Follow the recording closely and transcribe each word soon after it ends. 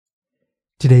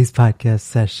Today's podcast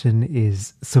session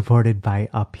is supported by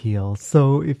Upheal.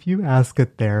 So if you ask a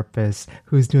therapist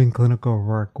who's doing clinical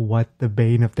work what the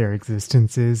bane of their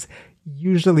existence is,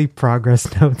 usually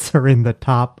progress notes are in the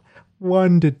top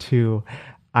 1 to 2.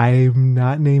 I'm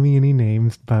not naming any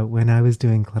names, but when I was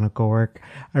doing clinical work,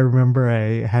 I remember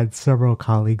I had several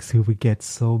colleagues who would get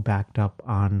so backed up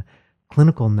on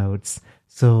clinical notes,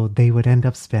 so they would end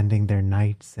up spending their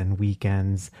nights and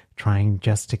weekends trying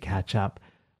just to catch up.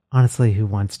 Honestly, who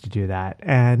wants to do that?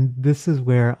 And this is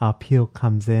where Upheal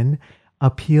comes in.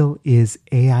 Upheal is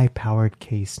AI-powered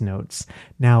case notes.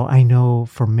 Now, I know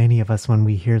for many of us, when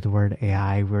we hear the word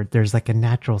AI, there's like a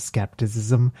natural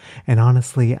skepticism. And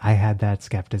honestly, I had that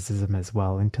skepticism as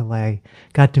well until I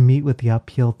got to meet with the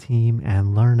Upheal team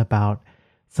and learn about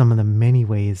some of the many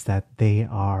ways that they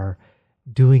are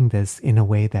doing this in a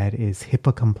way that is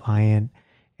HIPAA compliant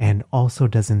and also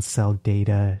doesn't sell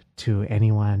data to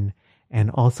anyone, and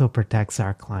also protects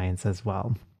our clients as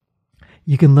well.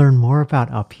 You can learn more about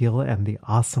Upheal and the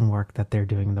awesome work that they're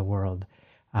doing in the world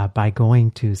by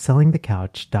going to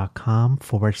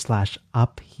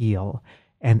sellingthecouch.com/upheal.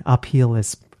 And Upheal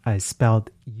is spelled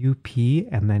UP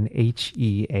and then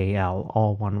HEAL,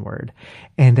 all one word.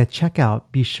 And at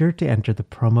checkout, be sure to enter the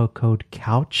promo code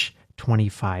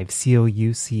COUCH25,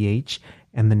 COUCH,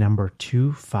 and the number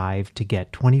 25 to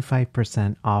get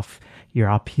 25% off your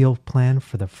Upheal plan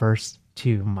for the first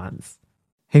 2 months.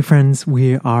 Hey friends,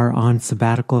 we are on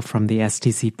sabbatical from the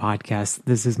STC podcast.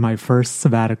 This is my first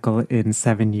sabbatical in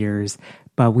 7 years,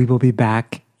 but we will be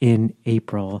back in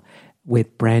April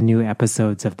with brand new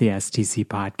episodes of the STC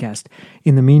podcast.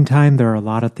 In the meantime, there are a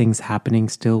lot of things happening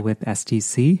still with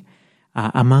STC.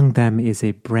 Among them is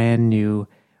a brand new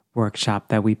workshop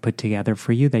that we put together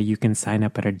for you that you can sign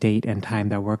up at a date and time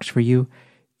that works for you.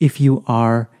 If you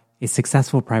are a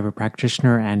successful private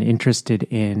practitioner and interested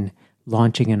in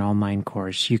launching an online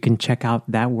course, you can check out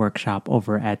that workshop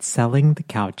over at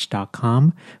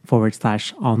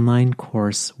sellingthecouch.com/online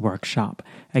course workshop.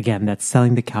 Again, that's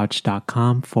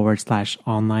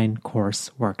sellingthecouch.com/online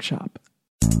course workshop.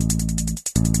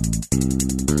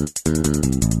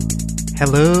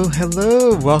 Hello.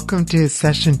 Welcome to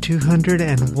session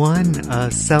 201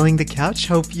 of Selling the Couch.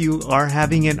 Hope you are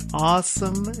having an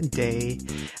awesome day.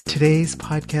 Today's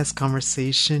podcast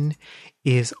conversation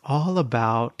is all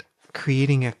about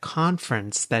creating a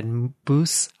conference that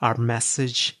boosts our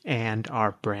message and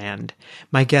our brand.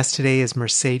 My guest today is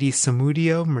Mercedes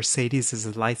Samudio. Mercedes is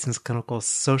a licensed clinical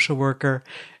social worker.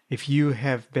 If you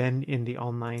have been in the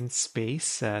online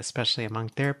space, especially among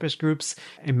therapist groups,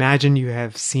 imagine you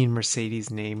have seen Mercedes'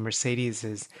 name. Mercedes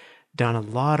has done a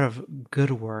lot of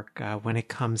good work when it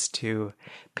comes to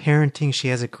parenting. She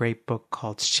has a great book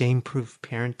called Shame-Proof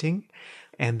Parenting.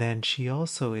 And then she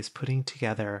also is putting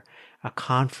together a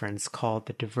conference called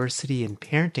the Diversity in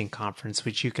Parenting Conference,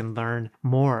 which you can learn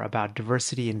more about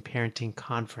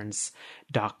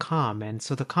diversityinparentingconference.com. And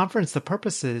so the conference, the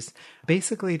purpose is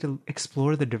basically to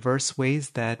explore the diverse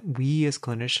ways that we as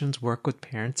clinicians work with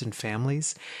parents and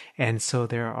families. And so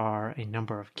there are a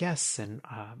number of guests and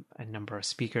a number of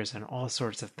speakers and all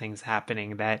sorts of things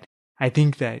happening that I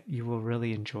think that you will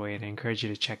really enjoy, and I encourage you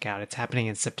to check out. It's happening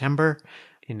in September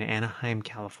in Anaheim,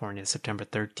 California, September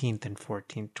 13th and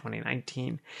 14th,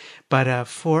 2019. But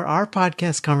for our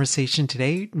podcast conversation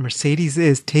today, Mercedes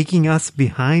is taking us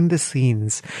behind the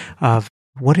scenes of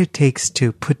what it takes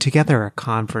to put together a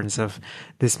conference of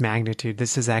this magnitude.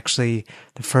 This is actually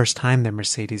the first time that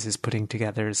Mercedes is putting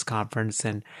together this conference,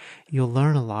 and you'll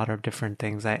learn a lot of different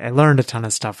things. I learned a ton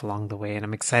of stuff along the way, and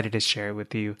I'm excited to share it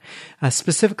with you.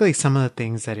 Specifically, some of the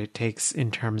things that it takes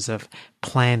in terms of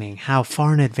planning. How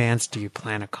far in advance do you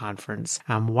plan a conference?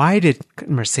 Why did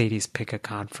Mercedes pick a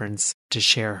conference to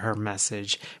share her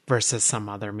message versus some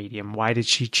other medium? Why did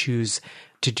she choose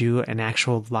to do an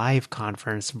actual live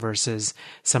conference versus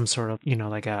some sort of,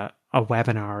 like a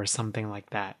webinar or something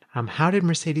like that? How did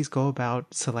Mercedes go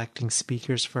about selecting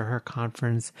speakers for her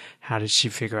conference? How did she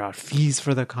figure out fees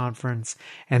for the conference?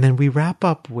 And then we wrap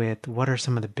up with what are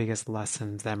some of the biggest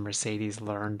lessons that Mercedes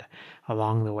learned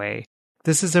along the way.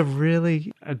 This is a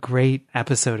great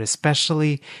episode,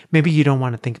 especially maybe you don't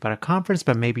want to think about a conference,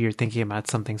 but maybe you're thinking about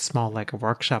something small like a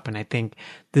workshop. And I think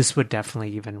this would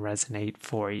definitely even resonate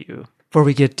for you. Before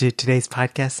we get to today's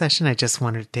podcast session, I just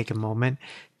wanted to take a moment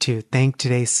to thank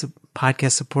today's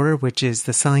podcast supporter, which is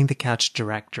the Selling the Couch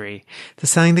directory. The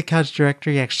Selling the Couch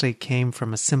directory actually came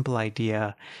from a simple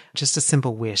idea, just a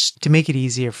simple wish to make it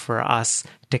easier for us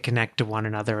to connect to one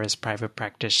another as private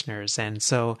practitioners. And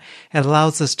so it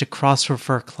allows us to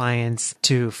cross-refer clients,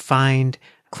 to find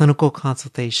clinical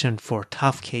consultation for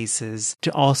tough cases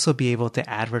to also be able to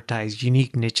advertise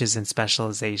unique niches and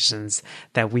specializations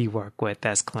that we work with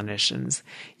as clinicians.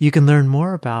 You can learn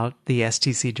more about the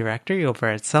STC directory over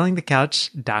at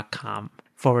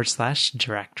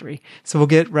sellingthecouch.com/directory. So we'll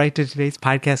get right to today's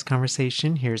podcast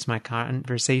conversation. Here's my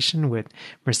conversation with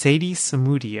Mercedes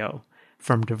Samudio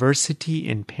from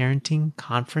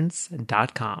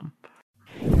diversityinparentingconference.com.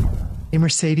 Hey,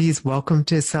 Mercedes, welcome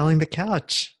to Selling the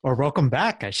Couch, or welcome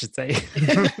back, I should say.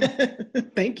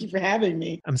 Thank you for having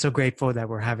me. I'm so grateful that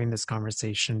we're having this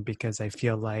conversation because I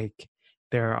feel like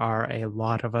there are a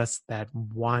lot of us that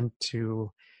want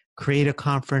to create a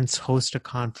conference, host a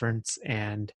conference,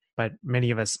 but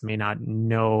many of us may not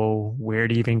know where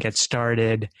to even get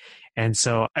started. And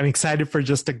so I'm excited for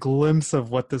just a glimpse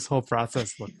of what this whole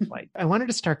process looks like. I wanted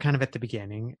to start kind of at the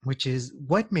beginning, which is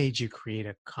what made you create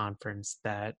a conference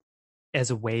that as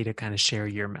a way to kind of share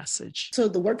your message? So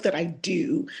the work that I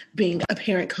do, being a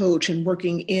parent coach and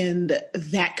working in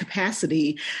that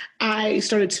capacity, I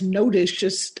started to notice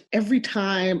just every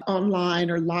time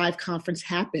online or live conference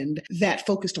happened that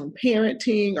focused on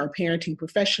parenting or parenting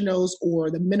professionals or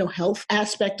the mental health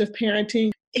aspect of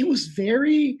parenting, it was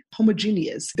very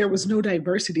homogeneous. There was no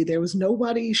diversity. There was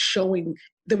nobody showing,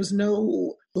 there was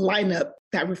no lineup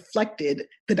that reflected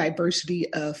the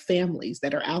diversity of families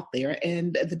that are out there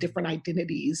and the different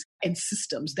identities and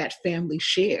systems that families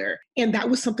share. And that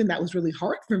was something that was really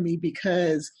hard for me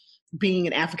because being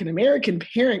an African-American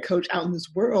parent coach out in this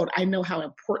world, I know how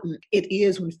important it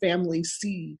is when families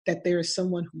see that there is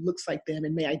someone who looks like them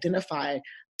and may identify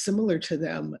similar to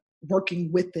them,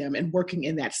 working with them and working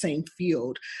in that same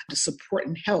field to support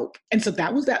and help. And so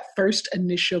that was that first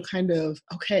initial kind of,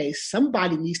 okay,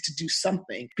 somebody needs to do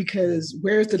something because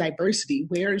where's the diversity?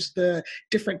 Where's the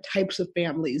different types of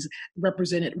families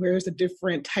represented? Where's the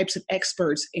different types of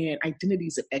experts and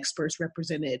identities of experts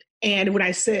represented? And when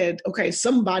I said, okay,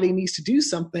 somebody needs to do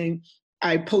something,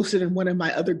 I posted in one of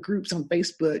my other groups on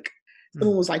Facebook.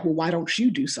 Someone was like, well, why don't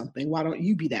you do something? Why don't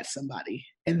you be that somebody?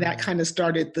 And that kind of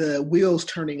started the wheels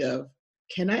turning of,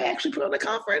 can I actually put on a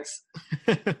conference?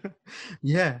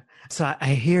 Yeah. So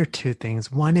I hear two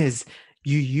things. One is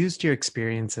you used your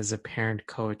experience as a parent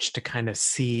coach to kind of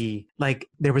see, like,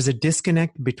 there was a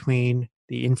disconnect between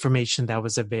the information that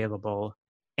was available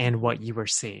and what you were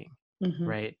seeing,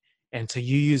 right? And so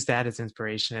you use that as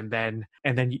inspiration, and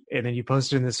then you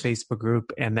posted in this Facebook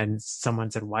group, and then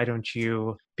someone said, "Why don't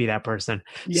you be that person?"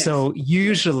 Yes. So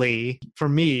usually, for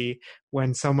me,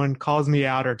 when someone calls me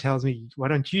out or tells me, "Why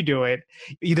don't you do it?"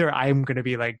 either I'm going to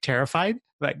be like terrified,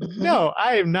 like, "No,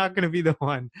 I am not going to be the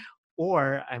one,"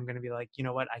 or I'm going to be like, "You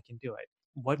know what? I can do it."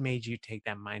 What made you take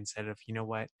that mindset of, you know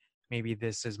what? Maybe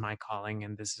this is my calling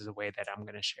and this is a way that I'm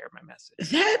going to share my message?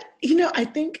 That, I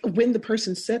think when the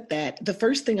person said that, the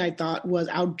first thing I thought was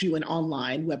I'll do an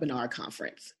online webinar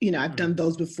conference. I've done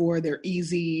those before. They're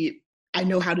easy. I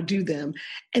know how to do them.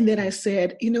 And then I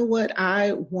said, you know what?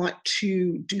 I want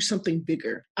to do something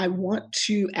bigger. I want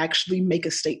to actually make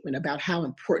a statement about how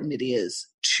important it is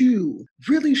to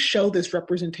really show this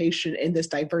representation and this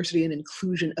diversity and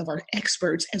inclusion of our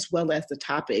experts as well as the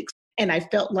topics. And I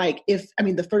felt like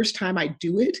the first time I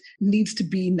do it needs to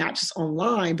be not just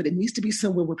online, but it needs to be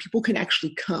somewhere where people can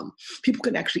actually come, people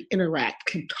can actually interact,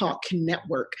 can talk, can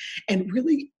network, and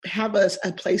really have us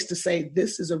a place to say,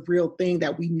 this is a real thing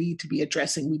that we need to be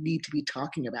addressing, we need to be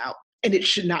talking about. And it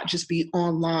should not just be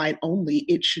online only,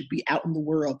 it should be out in the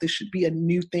world. This should be a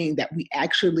new thing that we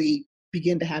actually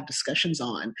begin to have discussions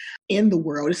on in the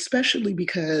world, especially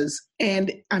because, and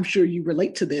I'm sure you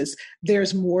relate to this,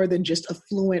 there's more than just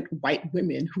affluent white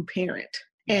women who parent.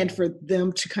 And for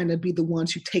them to kind of be the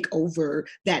ones who take over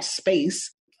that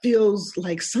space feels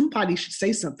like somebody should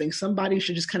say something. Somebody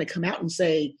should just kind of come out and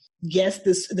say, yes,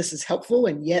 this is helpful.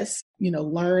 And yes,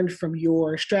 learn from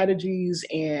your strategies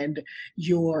and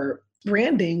your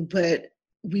branding, but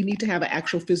we need to have an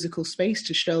actual physical space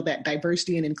to show that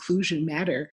diversity and inclusion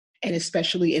matter. And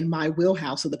especially in my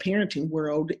wheelhouse of the parenting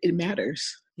world, it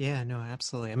matters. Yeah, no,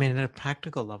 absolutely. I mean, at a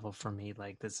practical level for me,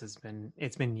 like it's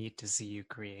been neat to see you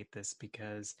create this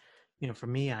because, for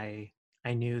me, I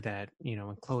knew that,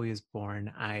 when Chloe was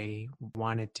born, I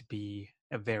wanted to be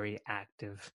a very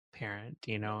active parent,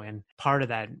 and part of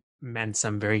that meant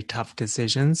some very tough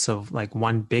decisions. So like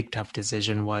one big tough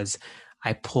decision was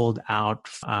I pulled out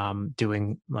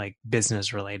doing like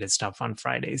business related stuff on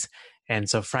Fridays. And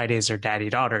so Fridays are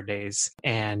daddy-daughter days.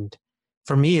 And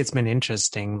for me, it's been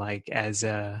interesting, like as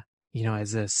a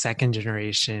second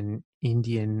generation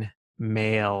Indian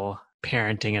male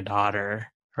parenting a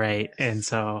daughter, right? And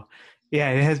so, yeah,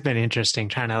 it has been interesting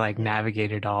trying to like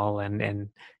navigate it all and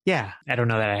Yeah, I don't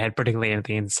know that I had particularly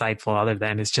anything insightful other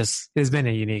than it's been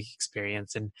a unique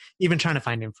experience. And even trying to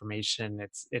find information,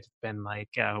 it's been like,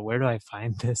 where do I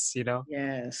find this, you know?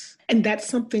 Yes. And that's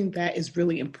something that is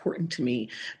really important to me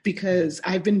because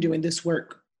I've been doing this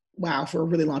work, wow, for a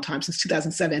really long time, since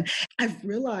 2007. I've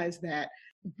realized that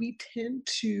we tend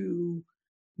to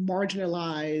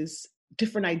marginalize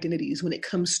different identities when it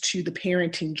comes to the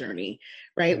parenting journey,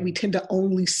 right? We tend to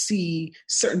only see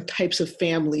certain types of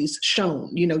families shown,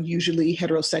 usually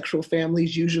heterosexual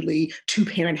families, usually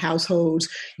two-parent households,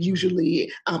 usually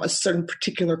a certain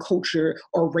particular culture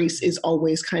or race is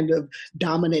always kind of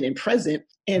dominant and present.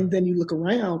 And then you look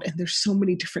around and there's so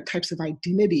many different types of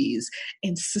identities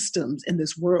and systems in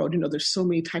this world. There's so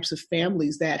many types of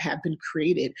families that have been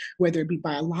created, whether it be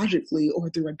biologically or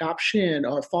through adoption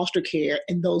or foster care.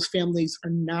 And those families are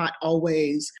not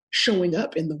always showing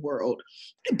up in the world,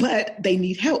 but they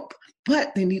need help,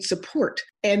 but they need support.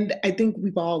 And I think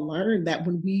we've all learned that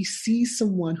when we see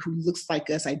someone who looks like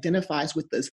us, identifies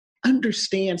with us,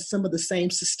 understand some of the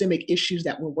same systemic issues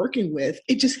that we're working with,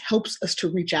 it just helps us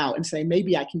to reach out and say,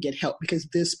 maybe I can get help because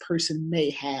this person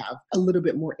may have a little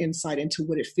bit more insight into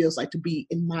what it feels like to be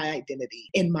in my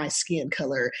identity, in my skin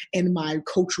color, in my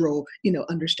cultural,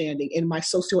 understanding, in my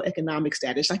socioeconomic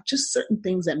status, like just certain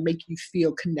things that make you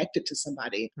feel connected to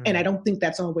somebody. And I don't think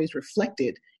that's always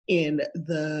reflected in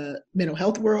the mental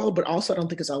health world, but also I don't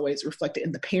think it's always reflected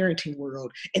in the parenting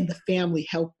world, in the family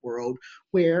health world,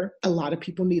 where a lot of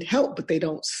people need help, but they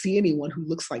don't see anyone who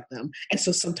looks like them. And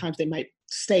so sometimes they might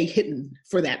stay hidden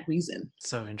for that reason.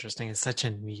 So interesting. It's such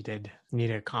a needed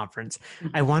conference.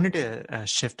 Mm-hmm. I wanted to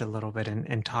shift a little bit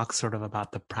and talk sort of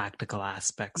about the practical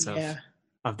aspects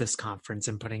of this conference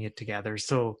and putting it together.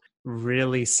 So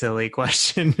really silly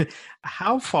question.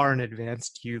 How far in advance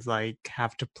do you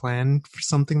have to plan for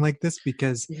something like this?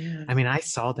 Because I mean, I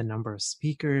saw the number of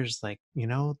speakers,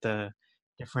 the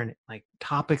different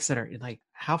topics that are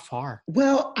how far?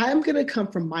 Well, I'm going to come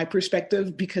from my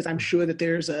perspective because I'm sure that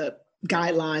there's a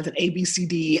guidelines and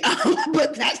ABCD,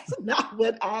 but that's not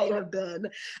what I have done.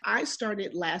 I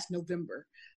started last November.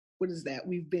 What is that?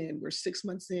 We're 6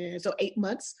 months in. So 8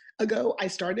 months ago, I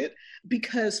started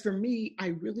because for me, I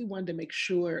really wanted to make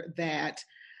sure that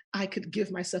I could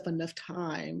give myself enough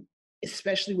time,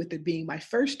 especially with it being my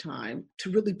first time, to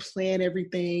really plan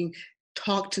everything,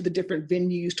 talk to the different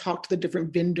venues, talk to the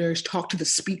different vendors, talk to the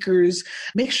speakers,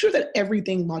 make sure that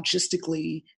everything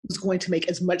logistically was going to make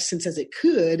as much sense as it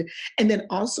could. And then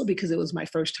also because it was my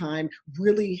first time,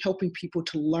 really helping people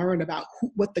to learn about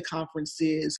what the conference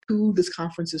is, who this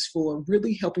conference is for,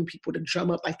 really helping people to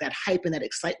drum up that hype and that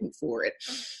excitement for it.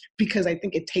 Because I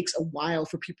think it takes a while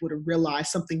for people to realize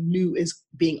something new is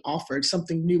being offered,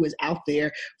 something new is out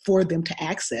there for them to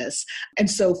access.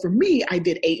 And so for me, I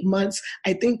did 8 months.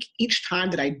 I think each time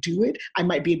that I do it, I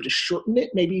might be able to shorten it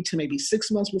maybe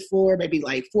 6 months before, maybe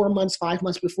 4 months, 5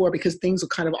 months before, because things will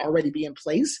kind of already be in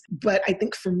place. But I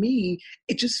think for me,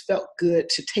 it just felt good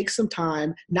to take some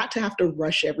time, not to have to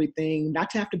rush everything, not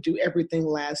to have to do everything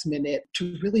last minute,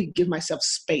 to really give myself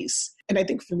space. And I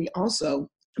think for me also,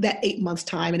 that 8 months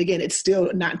time, and again, it's still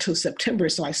not until September,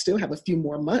 so I still have a few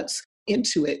more months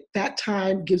into it. That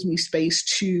time gives me space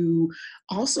to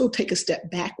also take a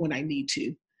step back when I need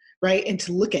to, right? And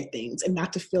to look at things and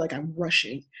not to feel like I'm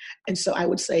rushing. And so I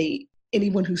would say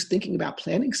anyone who's thinking about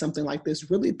planning something like this,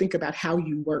 really think about how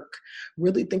you work,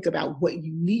 really think about what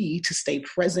you need to stay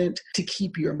present, to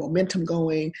keep your momentum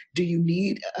going. Do you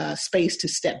need space to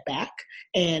step back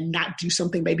and not do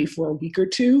something maybe for a week or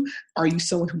two? Are you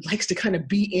someone who likes to kind of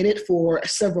be in it for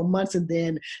several months and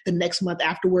then the next month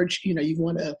afterwards, you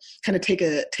want to kind of take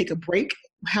a break?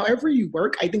 However you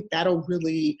work, I think that'll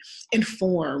really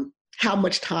inform how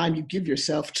much time you give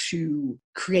yourself to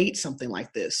create something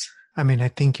like this. I mean, I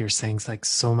think you're saying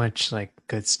so much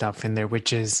good stuff in there,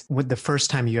 which is with the first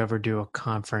time you ever do a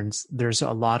conference, there's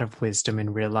a lot of wisdom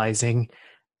in realizing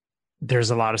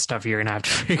there's a lot of stuff you're going to have to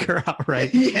figure out,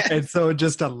 right? Yes. And so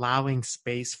just allowing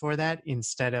space for that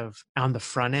instead of on the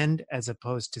front end, as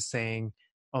opposed to saying,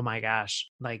 oh my gosh,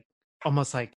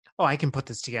 almost oh, I can put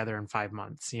this together in 5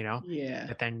 months, Yeah.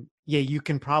 But then, you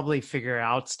can probably figure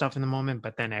out stuff in the moment,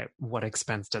 but then at what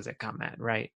expense does it come at,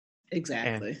 right?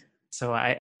 Exactly. And so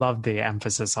I love the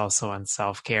emphasis also on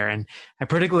self-care. And I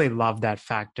particularly love that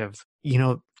fact of,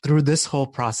 through this whole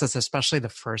process, especially the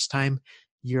first time,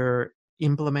 you're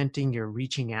implementing, you're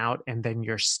reaching out, and then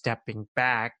you're stepping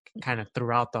back kind of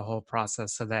throughout the whole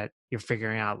process so that you're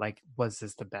figuring out was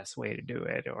this the best way to do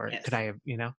it? Or yes. Could I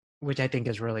have, which I think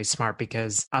is really smart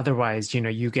because otherwise,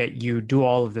 you do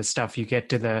all of this stuff, you get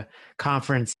to the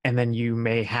conference and then you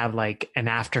may have an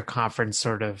after conference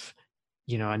sort of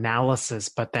analysis,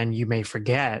 but then you may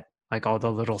forget like all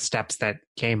the little steps that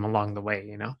came along the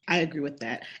way. I agree with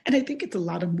that. And I think it's a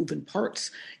lot of moving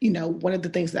parts. One of the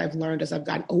things that I've learned as I've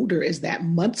gotten older is that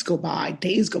months go by,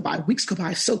 days go by, weeks go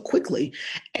by so quickly.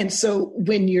 And so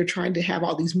when you're trying to have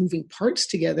all these moving parts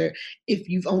together, if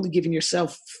you've only given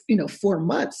yourself, 4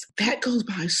 months, that goes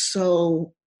by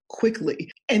so quickly.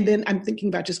 And then I'm thinking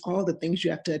about just all the things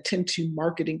you have to attend to: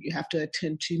 marketing, you have to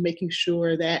attend to making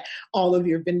sure that all of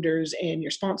your vendors and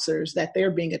your sponsors, that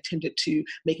they're being attended to,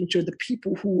 making sure the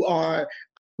people who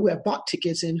have bought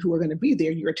tickets and who are going to be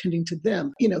there, you're attending to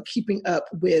them, keeping up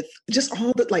with just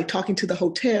all the, like, talking to the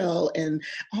hotel and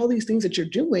all these things that you're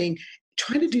doing.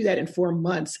 Trying to do that in 4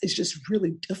 months is just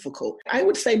really difficult. I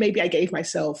would say maybe I gave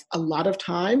myself a lot of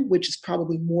time, which is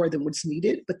probably more than what's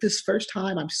needed. But this first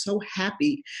time, I'm so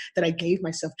happy that I gave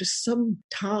myself just some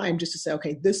time just to say,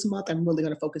 okay, this month I'm really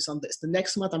going to focus on this. The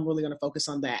next month I'm really going to focus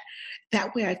on that.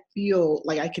 That way I feel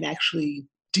like I can actually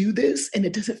do this, and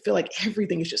it doesn't feel like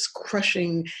everything is just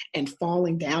crushing and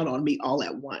falling down on me all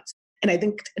at once. And I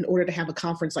think in order to have a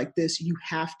conference like this, you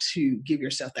have to give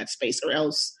yourself that space, or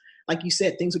else, like you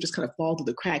said, things will just kind of fall through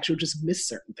the cracks. You'll just miss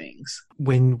certain things.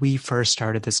 When we first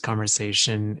started this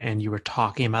conversation and you were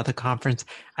talking about the conference,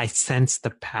 I sensed the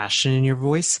passion in your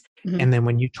voice. Mm-hmm. And then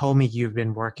when you told me you've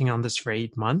been working on this for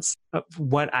 8 months,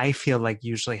 what I feel like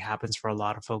usually happens for a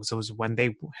lot of folks is when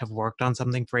they have worked on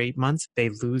something for 8 months, they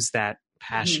lose that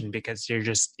passion mm-hmm. because you're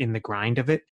just in the grind of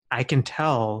it. I can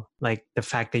tell, like, the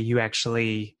fact that you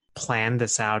actually planned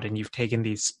this out and you've taken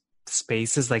these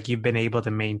spaces, like you've been able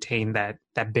to maintain that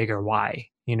bigger why,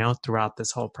 throughout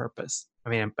this whole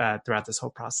throughout this whole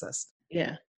process.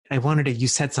 Yeah. You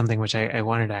said something which I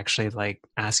wanted to actually like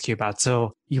ask you about.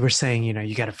 So you were saying,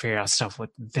 you got to figure out stuff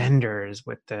with vendors,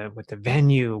 with the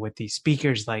venue, with these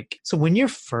speakers. Like, so when you're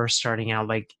first starting out,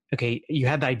 like, okay, you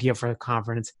had the idea for the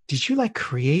conference. Did you like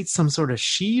create some sort of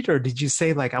sheet, or did you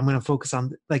say like, I'm going to focus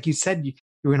on, like you said, you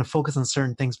were going to focus on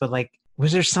certain things, but like,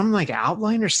 was there some like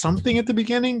outline or something at the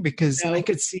beginning? Because I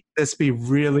could see this be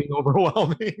really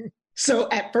overwhelming. So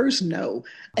at first, no.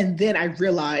 And then I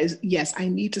realized, yes, I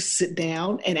need to sit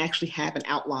down and actually have an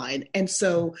outline. And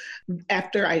so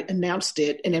after I announced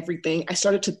it and everything, I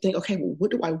started to think, okay, well, what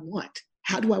do I want?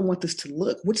 How do I want this to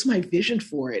look? What's my vision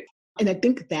for it? And I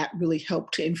think that really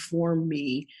helped to inform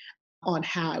me on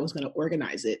how I was going to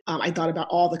organize it. I thought about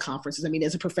all the conferences. I mean,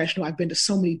 as a professional, I've been to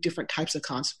so many different types of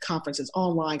conferences,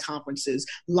 online conferences,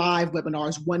 live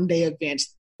webinars, 1-day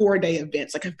events, 4-day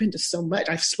events. Like, I've been to so much.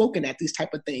 I've spoken at these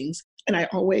type of things. And I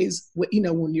always, when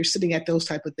you're sitting at those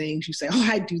type of things, you say, oh,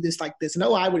 I'd do this like this. And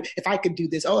oh, I would, if I could do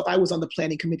this. Oh, if I was on the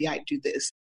planning committee, I'd do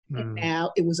this. And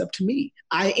now it was up to me.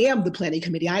 I am the planning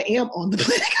committee. I am on the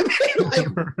planning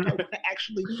committee. Like,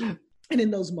 actually. And in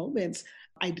those moments,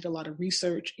 I did a lot of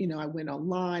research. I went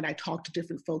online. I talked to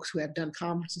different folks who have done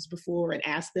conferences before and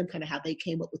asked them kind of how they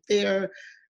came up with their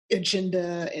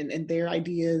agenda and their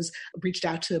ideas. Reached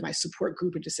out to my support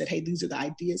group and just said, hey, these are the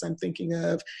ideas I'm thinking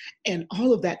of. And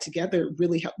all of that together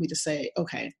really helped me to say,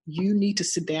 okay, you need to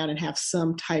sit down and have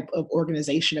some type of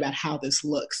organization about how this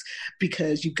looks,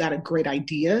 because you've got a great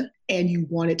idea and you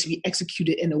want it to be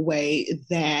executed in a way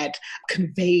that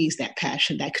conveys that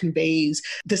passion, that conveys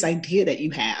this idea that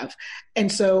you have. And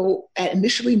so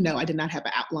initially, no, I did not have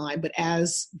an outline. But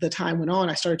as the time went on,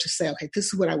 I started to say, okay, this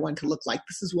is what I want to look like.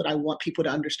 This is what I want people to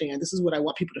understand. This is what I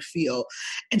want people to feel.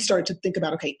 And started to think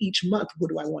about, okay, each month, what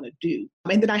do I want to do?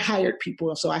 And then I hired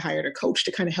people. So I hired a coach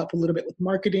to kind of help a little bit with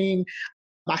marketing.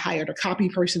 I hired a copy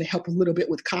person to help a little bit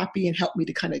with copy and help me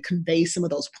to kind of convey some of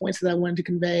those points that I wanted to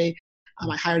convey.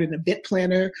 I hired an event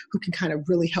planner who can kind of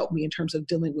really help me in terms of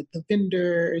dealing with the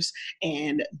vendors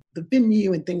and the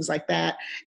venue and things like that.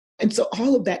 And so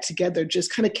all of that together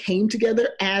just kind of came together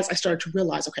as I started to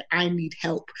realize, okay, I need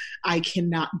help. I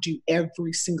cannot do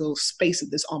every single space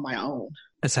of this on my own.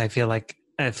 So I feel like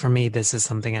for me, this is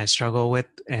something I struggle with,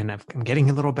 and I'm getting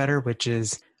a little better, which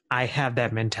is I have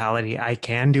that mentality. I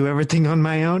can do everything on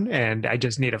my own and I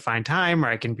just need to find time, or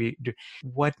I can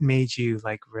what made you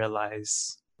like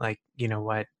realize, like, you know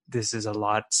what, this is a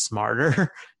lot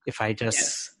smarter if I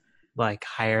just like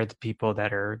hire the people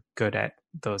that are good at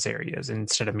those areas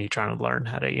instead of me trying to learn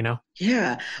how to,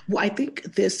 Yeah. Well, I think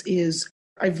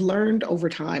I've learned over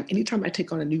time, anytime I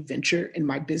take on a new venture in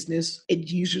my business, it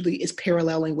usually is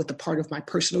paralleling with the part of my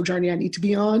personal journey I need to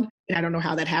be on. And I don't know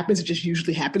how that happens. It just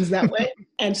usually happens that way.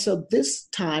 And so this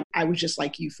time I was just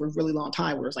like you for a really long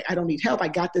time, where it's like, I don't need help. I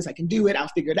got this. I can do it. I'll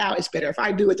figure it out. It's better if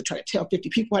I do it than try to tell 50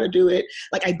 people how to do it.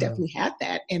 Like, I definitely had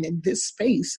that. And in this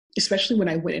space, especially when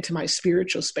I went into my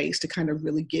spiritual space to kind of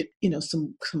really get,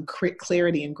 some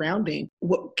clarity and grounding,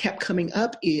 what kept coming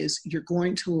up is you're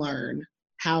going to learn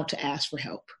how to ask for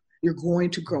help. You're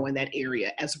going to grow in that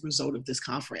area as a result of this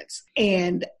conference.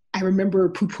 And I remember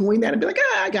poo-pooing that and be like,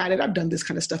 I got it. I've done this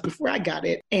kind of stuff before. I got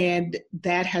it. And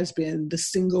that has been the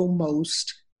single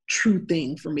most true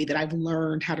thing for me, that I've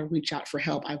learned how to reach out for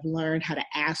help. I've learned how to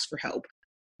ask for help,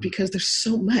 because there's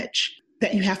so much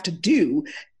that you have to do,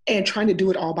 and trying to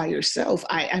do it all by yourself.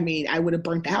 I mean, I would have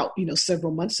burnt out,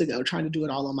 several months ago trying to do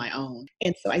it all on my own.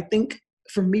 And so I think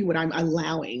for me, what I'm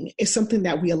allowing is something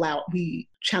that we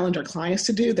challenge our clients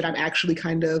to do, that I'm actually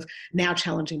kind of now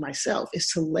challenging myself, is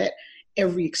to let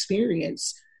every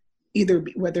experience,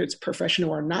 whether it's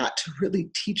professional or not, to really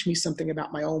teach me something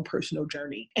about my own personal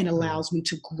journey, and allows me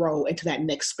to grow into that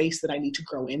next space that I need to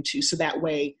grow into. So that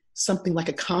way, something like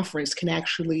a conference can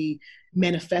actually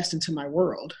manifest into my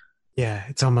world. Yeah,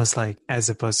 it's almost like, as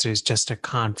opposed to just a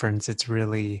conference, it's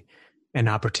really an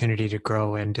opportunity to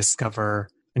grow and discover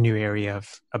a new area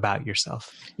about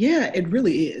yourself. Yeah, it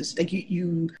really is. Like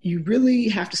you really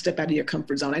have to step out of your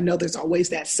comfort zone. I know there's always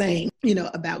that saying,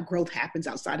 about growth happens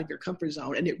outside of your comfort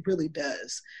zone, and it really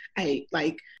does.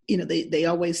 They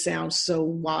always sound so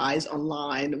wise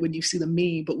online when you see the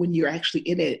meme, but when you're actually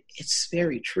in it, it's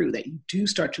very true that you do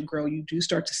start to grow. You do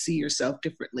start to see yourself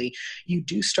differently. You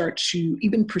do start to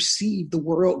even perceive the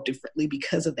world differently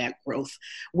because of that growth.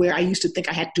 Where I used to think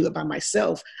I had to do it by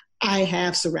myself, I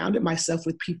have surrounded myself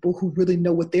with people who really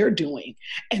know what they're doing.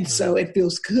 And so it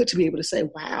feels good to be able to say,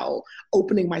 wow,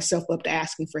 opening myself up to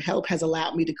asking for help has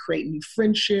allowed me to create new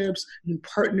friendships, new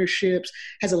partnerships,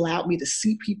 has allowed me to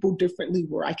see people differently,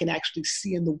 where I can actually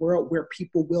see in the world where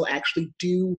people will actually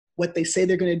do what they say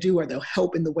they're going to do, or they'll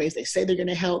help in the ways they say they're going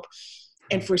to help.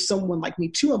 And for someone like me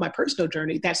too, on my personal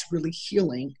journey, that's really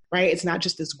healing, right? It's not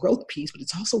just this growth piece, but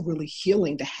it's also really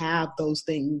healing to have those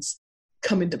things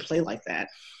come into play like that.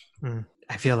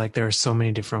 I feel like there are so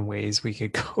many different ways we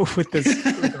could go with this,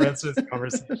 with the rest of this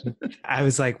conversation. I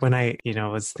was like, when I,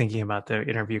 was thinking about the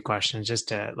interview questions, just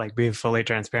to like be fully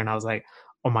transparent, I was like,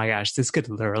 oh my gosh, this could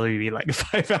literally be like a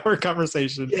 5-hour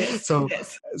conversation. Yes, so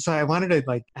I wanted to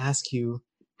like ask you,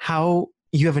 how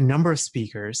you have a number of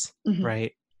speakers,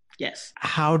 right? Yes.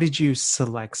 How did you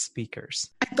select speakers?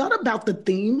 I thought about the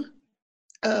theme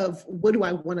of, what do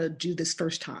I want to do this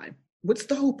first time? What's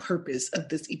the whole purpose of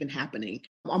this even happening?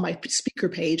 On my speaker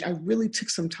page, I really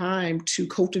took some time to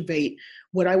cultivate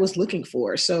what I was looking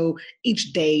for. So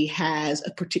each day has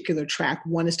a particular track.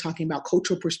 One is talking about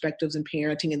cultural perspectives in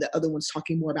parenting, and the other one's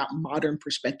talking more about modern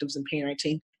perspectives in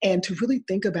parenting. And to really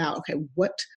think about, okay,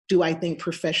 what do I think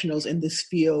professionals in this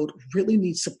field really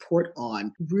need support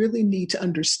on, really need to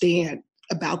understand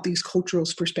about these cultural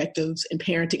perspectives in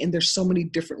parenting. And there's so many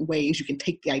different ways you can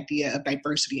take the idea of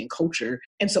diversity and culture.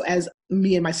 And so as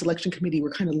me and my selection committee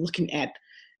were kind of looking at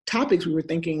topics, we were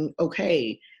thinking,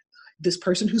 okay, this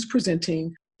person who's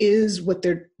presenting, is what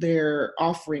they're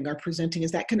offering or presenting,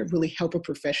 is that going to really help a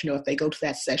professional, if they go to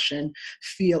that session,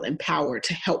 feel empowered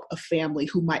to help a family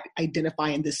who might identify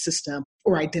in this system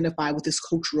or identify with this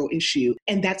cultural issue?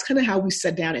 And that's kind of how we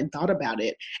sat down and thought about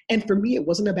it. And for me, it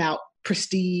wasn't about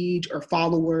prestige or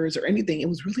followers or anything. It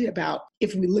was really about,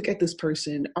 if we look at this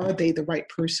person, are they the right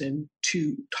person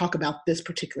to talk about this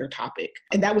particular topic?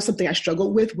 And that was something I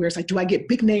struggled with, where it's like, do I get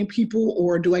big name people,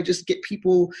 or do I just get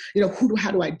people,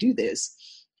 how do I do this?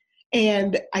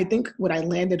 And I think what I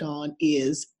landed on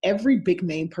is, every big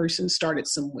name person started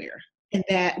somewhere. And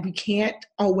that we can't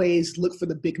always look for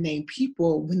the big name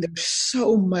people when there's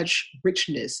so much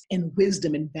richness and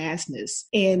wisdom and vastness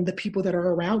in the people that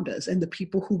are around us, and the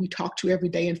people who we talk to every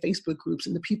day in Facebook groups,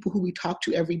 and the people who we talk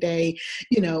to every day,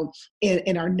 in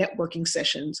our networking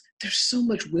sessions. There's so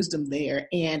much wisdom there.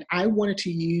 And I wanted to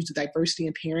use the Diversity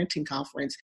in Parenting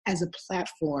Conference as a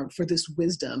platform for this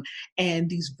wisdom and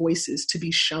these voices to be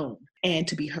shown and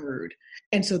to be heard.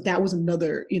 And so that was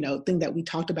another, thing that we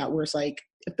talked about, where it's like,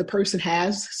 if the person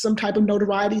has some type of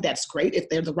notoriety, that's great if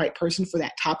they're the right person for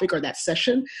that topic or that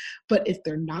session. But if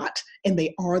they're not, and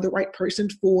they are the right person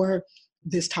for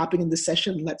this topic in this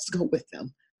session, let's go with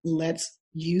them. Let's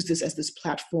use this as this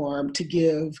platform to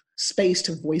give space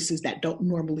to voices that don't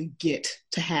normally get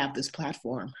to have this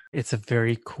platform. It's a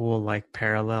very cool,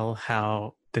 parallel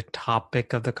how the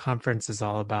topic of the conference is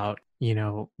all about,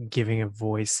 giving a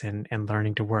voice and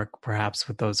learning to work perhaps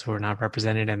with those who are not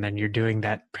represented. And then you're doing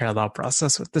that parallel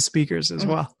process with the speakers as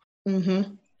well.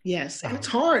 Mm-hmm. Yes. And it's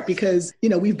hard because,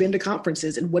 we've been to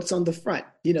conferences, and what's on the front,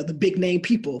 the big name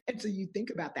people. And so you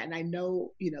think about that. And I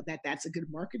know, that's a good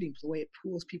marketing ploy. It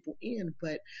pulls people in.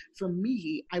 But for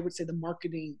me, I would say the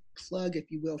marketing plug, if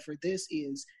you will, for this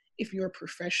is, if you're a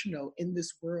professional in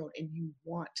this world and you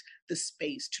want the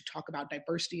space to talk about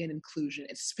diversity and inclusion,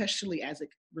 especially as it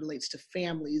relates to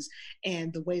families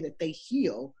and the way that they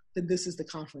heal, then this is the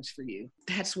conference for you.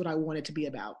 That's what I want it to be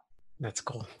about. That's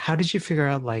cool. How did you figure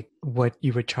out like what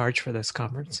you would charge for this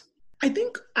conference? I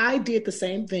think I did the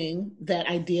same thing that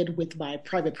I did with my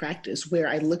private practice, where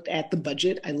I looked at the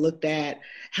budget, I looked at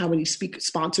how many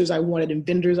sponsors I wanted and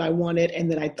vendors I wanted, and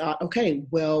then I thought, okay,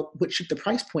 well, what should the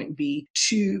price point be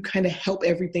to kind of help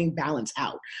everything balance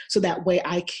out? So that way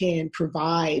I can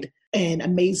provide an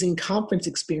amazing conference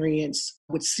experience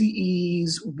with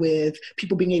CEs, with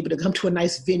people being able to come to a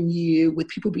nice venue, with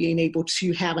people being able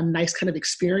to have a nice kind of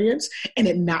experience and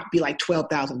it not be like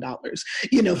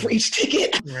 $12,000, for each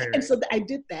ticket. Right. And so I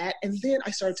did that. And then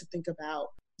I started to think about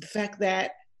the fact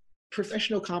that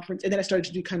professional conference, and then I started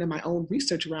to do kind of my own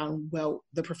research around, well,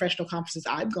 the professional conferences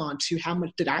I've gone to, how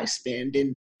much did I spend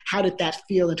and how did that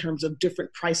feel in terms of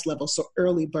different price levels? So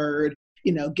early bird,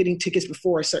 getting tickets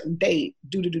before a certain date,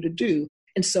 do.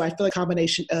 And so I feel like a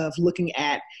combination of looking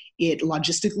at it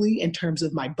logistically in terms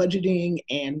of my budgeting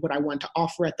and what I wanted to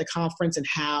offer at the conference and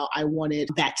how I wanted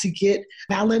that to get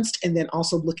balanced. And then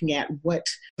also looking at what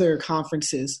their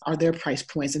conferences are, their price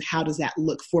points, and how does that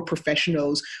look for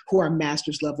professionals who are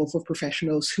master's level, for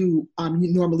professionals who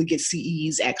normally get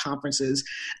CEs at conferences,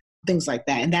 things like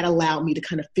that. And that allowed me to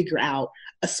kind of figure out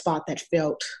a spot that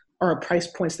felt, or price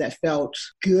points that felt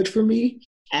good for me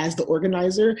as the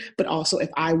organizer, but also if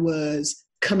I was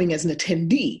coming as an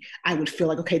attendee, I would feel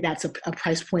like, okay, that's a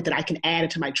price point that I can add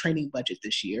into my training budget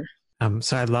this year.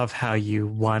 So I love how you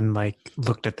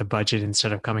looked at the budget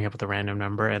instead of coming up with a random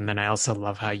number. And then I also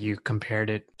love how you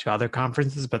compared it to other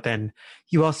conferences, but then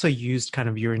you also used kind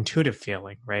of your intuitive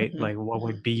feeling, right? Mm-hmm. Like what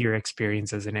would be your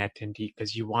experience as an attendee?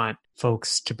 Because you want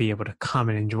folks to be able to come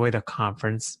and enjoy the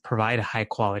conference, provide a high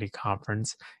quality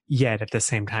conference, yet at the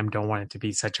same time don't want it to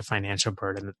be such a financial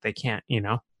burden that they can't,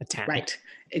 attend. Right.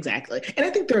 Exactly. And I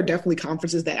think there are definitely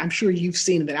conferences that I'm sure you've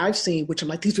seen, that I've seen, which I'm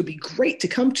like, these would be great to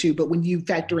come to. But when you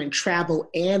factor in travel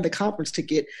and the conference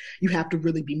ticket, you have to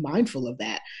really be mindful of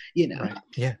that, Right.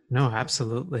 Yeah, no,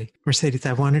 absolutely. Mercedes,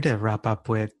 I wanted to wrap up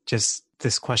with just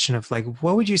this question of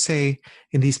what would you say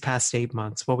in these past 8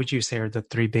 months, what would you say are the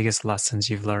 3 biggest lessons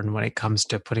you've learned when it comes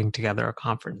to putting together a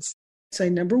conference? So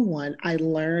number one, I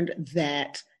learned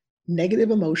that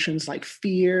negative emotions like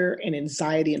fear and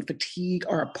anxiety and fatigue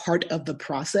are a part of the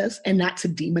process, and not to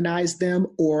demonize them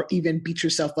or even beat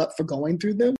yourself up for going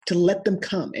through them, to let them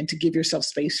come and to give yourself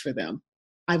space for them.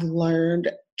 I've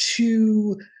learned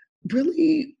to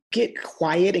really get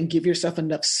quiet and give yourself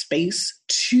enough space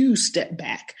to step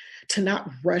back, to not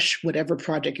rush whatever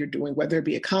project you're doing, whether it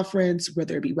be a conference,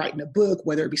 whether it be writing a book,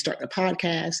 whether it be starting a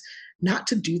podcast, not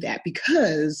to do that,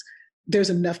 because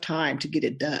there's enough time to get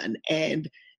it done. And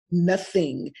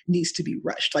nothing needs to be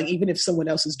rushed. Like, even if someone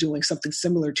else is doing something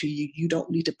similar to you, you don't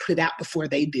need to put it out before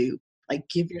they do. Like,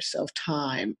 give yourself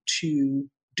time to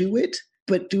do it,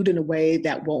 but do it in a way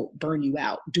that won't burn you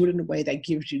out. Do it in a way that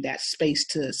gives you that space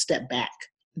to step back.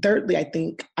 Thirdly, I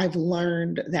think I've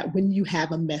learned that when you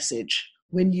have a message,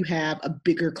 when you have a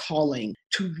bigger calling,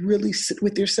 to really sit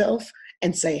with yourself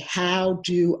and say, how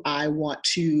do I want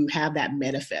to have that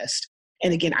manifest?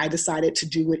 And again, I decided to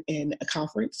do it in a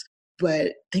conference.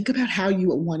 But think about how you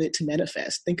would want it to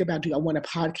manifest. Think about, do I want a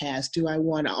podcast? Do I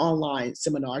want an online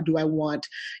seminar? Do I want,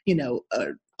 an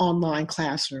online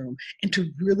classroom? And to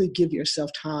really give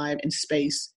yourself time and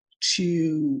space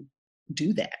to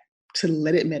do that, to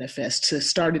let it manifest, to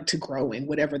start it to grow in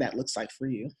whatever that looks like for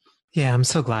you. Yeah, I'm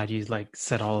so glad you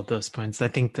said all of those points. I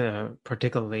think all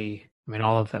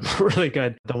of them are really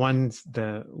good. The ones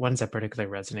that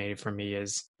particularly resonated for me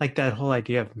is that whole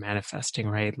idea of manifesting,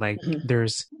 right?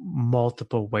 There's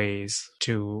multiple ways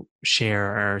to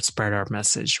share or spread our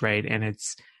message, right? And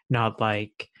it's not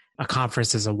like a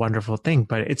conference is a wonderful thing,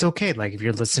 but it's okay. If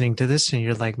you're listening to this and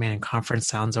you're like, man, conference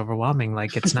sounds overwhelming.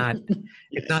 It's not,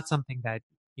 it's not something that,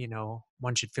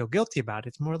 one should feel guilty about.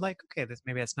 It's more like, okay,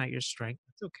 maybe that's not your strength.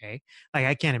 It's okay.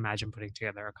 I can't imagine putting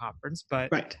together a conference, but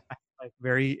right.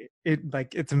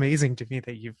 It's amazing to me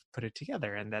that you've put it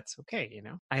together, and that's okay.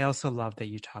 I also love that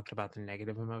you talked about the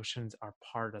negative emotions are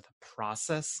part of the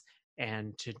process,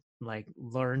 and to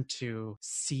learn to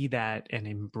see that and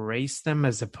embrace them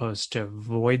as opposed to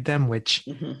avoid them, which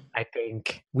I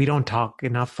think we don't talk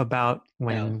enough about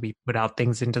when we put out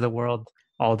things into the world,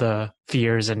 all the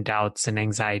fears and doubts and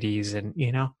anxieties and,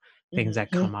 things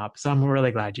that come up. So I'm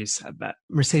really glad you said that.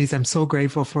 Mercedes, I'm so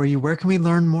grateful for you. Where can we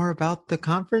learn more about the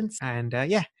conference and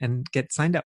get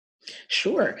signed up?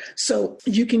 Sure. So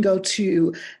you can go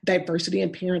to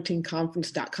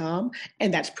diversityandparentingconference.com,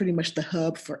 and that's pretty much the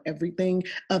hub for everything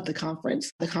of the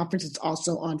conference. The conference is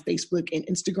also on Facebook and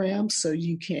Instagram, so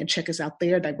you can check us out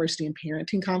there, Diversity and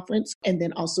Parenting Conference. And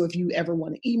then also, if you ever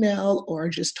want to email or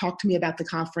just talk to me about the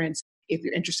conference, If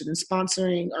you're interested in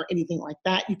sponsoring or anything like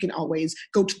that, you can always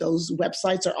go to those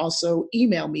websites or also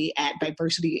email me at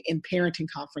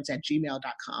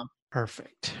diversityinparentingconference@gmail.com.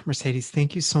 Perfect. Mercedes,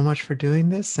 thank you so much for doing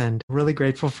this, and really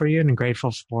grateful for you and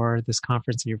grateful for this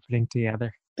conference that you're putting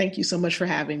together. Thank you so much for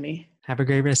having me. Have a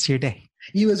great rest of your day.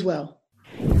 You as well.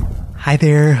 Hi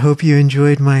there. Hope you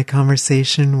enjoyed my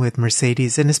conversation with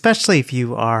Mercedes, and especially if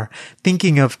you are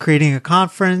thinking of creating a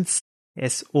conference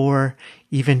or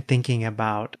even thinking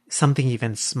about something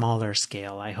even smaller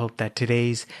scale. I hope that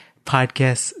today's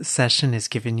podcast session has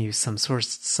given you some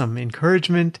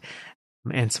encouragement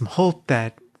and some hope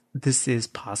that this is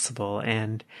possible.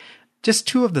 And just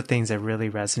two of the things that really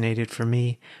resonated for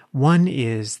me. One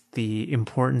is the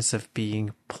importance of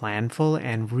being planful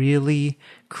and really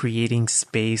creating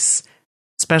space,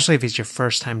 especially if it's your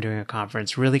first time doing a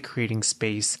conference, really creating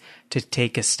space to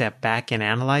take a step back and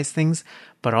analyze things,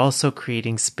 but also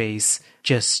creating space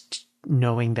just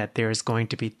knowing that there's going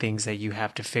to be things that you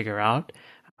have to figure out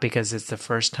because it's the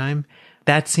first time.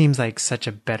 That seems like such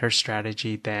a better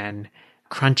strategy than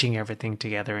crunching everything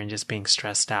together and just being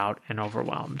stressed out and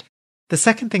overwhelmed. The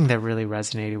second thing that really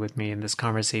resonated with me in this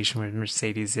conversation with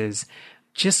Mercedes is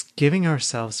just giving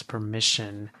ourselves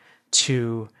permission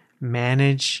to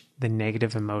manage the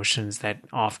negative emotions that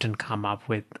often come up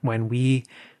with when we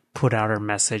put out our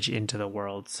message into the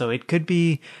world. So it could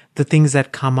be the things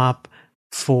that come up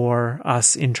for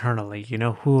us internally.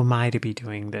 Who am I to be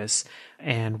doing this?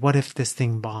 And what if this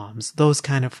thing bombs? Those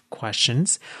kind of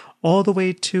questions, all the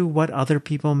way to what other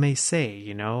people may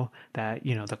say, that,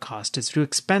 the cost is too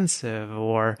expensive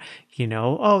or,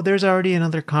 oh, there's already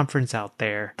another conference out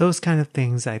there. Those kind of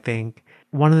things. I think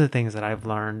one of the things that I've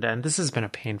learned, and this has been a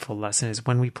painful lesson, is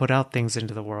when we put out things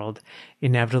into the world,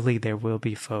 inevitably there will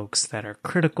be folks that are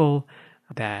critical,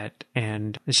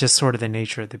 and it's just sort of the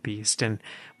nature of the beast. And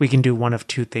we can do one of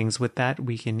two things with that.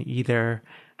 We can either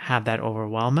have that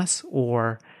overwhelm us,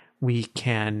 or we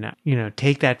can,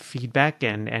 take that feedback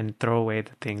and throw away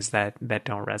the things that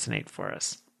don't resonate for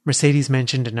us. Mercedes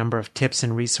mentioned a number of tips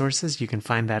and resources. You can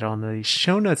find that on the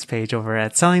show notes page over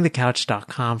at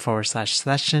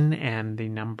sellingthecouch.com/session and the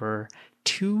number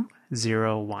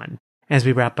 201. As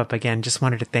we wrap up again, just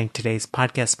wanted to thank today's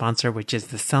podcast sponsor, which is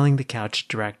the Selling the Couch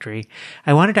directory.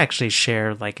 I wanted to actually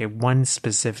share one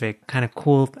specific kind of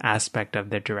cool aspect of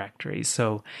the directory.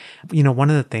 So, one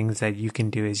of the things that you can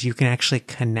do is you can actually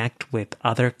connect with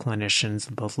other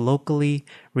clinicians, both locally,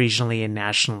 regionally, and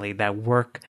nationally, that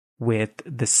work with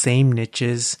the same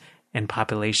niches and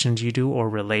populations you do, or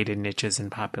related niches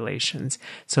and populations.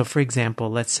 So for example,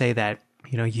 let's say that,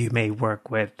 you may work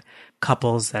with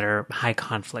couples that are high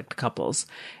conflict couples.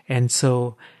 And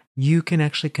so you can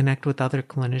actually connect with other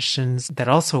clinicians that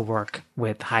also work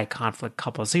with high conflict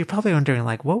couples. So you're probably wondering,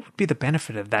 what would be the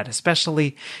benefit of that,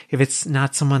 especially if it's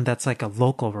not someone that's like a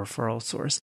local referral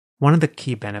source. One of the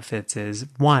key benefits is,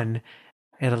 one,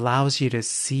 it allows you to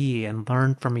see and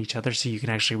learn from each other, so you can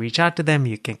actually reach out to them,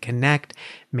 you can connect,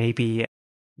 maybe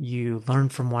you learn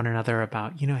from one another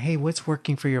about, hey, what's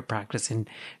working for your practice in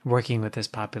working with this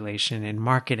population in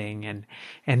marketing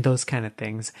and those kind of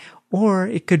things. Or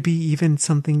it could be even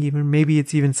something, maybe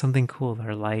it's even something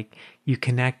cooler, like you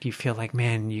connect, you feel like,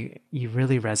 man, you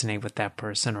really resonate with that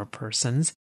person or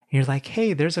persons. And you're like,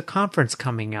 hey, there's a conference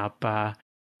coming up,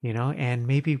 and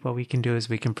maybe what we can do is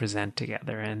we can present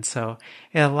together. And so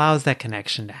it allows that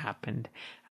connection to happen.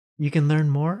 You can learn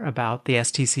more about the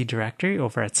STC directory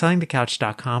over at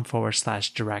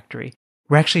sellingthecouch.com/directory.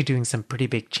 We're actually doing some pretty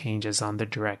big changes on the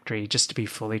directory, just to be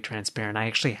fully transparent. I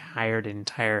actually hired an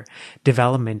entire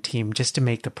development team just to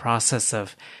make the process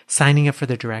of signing up for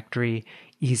the directory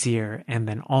easier. And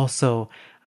then also,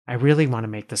 I really want to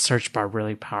make the search bar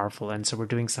really powerful. And so we're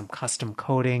doing some custom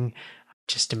coding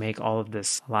just to make all of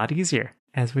this a lot easier.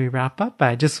 As we wrap up,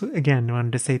 I just, again,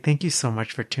 wanted to say thank you so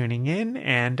much for tuning in,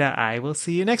 and I will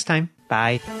see you next time.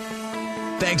 Bye.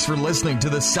 Thanks for listening to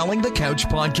the Selling the Couch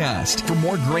podcast. For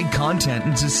more great content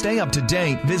and to stay up to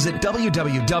date, visit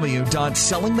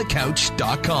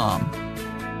www.sellingthecouch.com.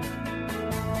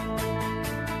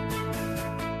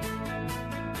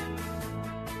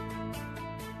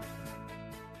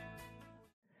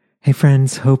 Hey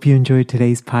friends, hope you enjoyed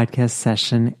today's podcast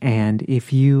session. And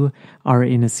if you are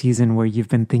in a season where you've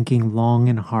been thinking long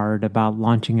and hard about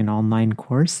launching an online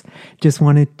course, just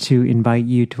wanted to invite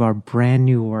you to our brand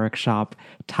new workshop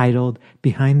titled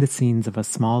Behind the Scenes of a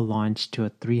Small Launch to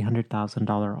a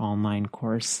 $300,000 Online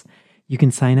Course. You can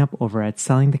sign up over at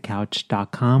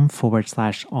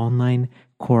sellingthecouch.com/online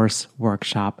course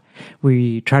workshop.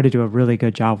 We try to do a really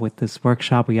good job with this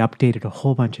workshop. We updated a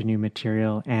whole bunch of new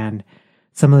material, and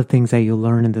some of the things that you'll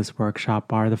learn in this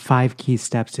workshop are the 5 key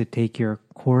steps to take your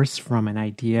course from an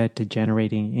idea to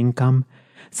generating income,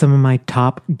 some of my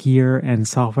top gear and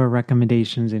software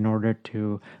recommendations in order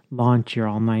to launch your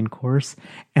online course,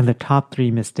 and the top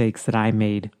 3 mistakes that I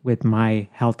made with my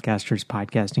Healthcasters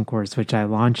podcasting course, which I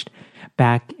launched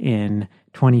back in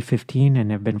 2015 and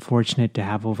have been fortunate to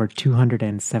have over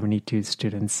 272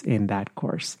 students in that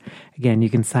course. Again, you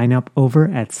can sign up over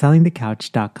at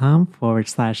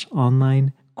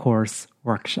sellingthecouch.com/online course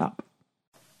workshop.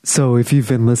 So if you've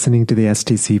been listening to the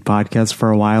STC podcast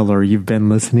for a while, or you've been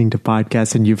listening to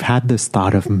podcasts and you've had this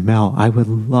thought of, Mel, I would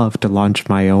love to launch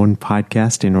my own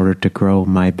podcast in order to grow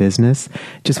my business,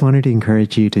 just wanted to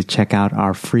encourage you to check out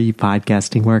our free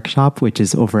podcasting workshop, which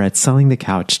is over at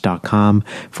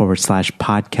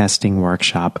sellingthecouch.com/podcasting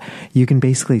workshop. You can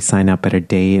basically sign up at a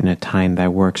day and a time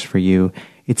that works for you.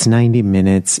 It's 90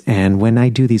 minutes. And when I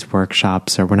do these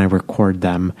workshops or when I record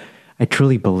them, I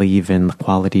truly believe in the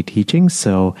quality teaching,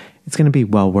 so it's going to be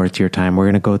well worth your time. We're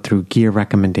going to go through gear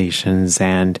recommendations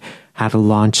and how to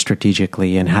launch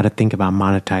strategically and how to think about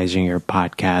monetizing your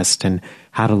podcast and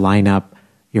how to line up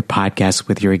your podcast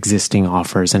with your existing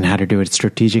offers and how to do it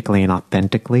strategically and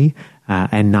authentically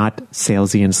and not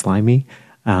salesy and slimy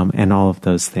and all of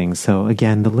those things. So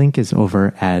again, the link is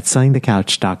over at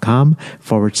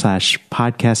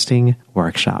sellingthecouch.com/podcasting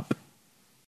workshop.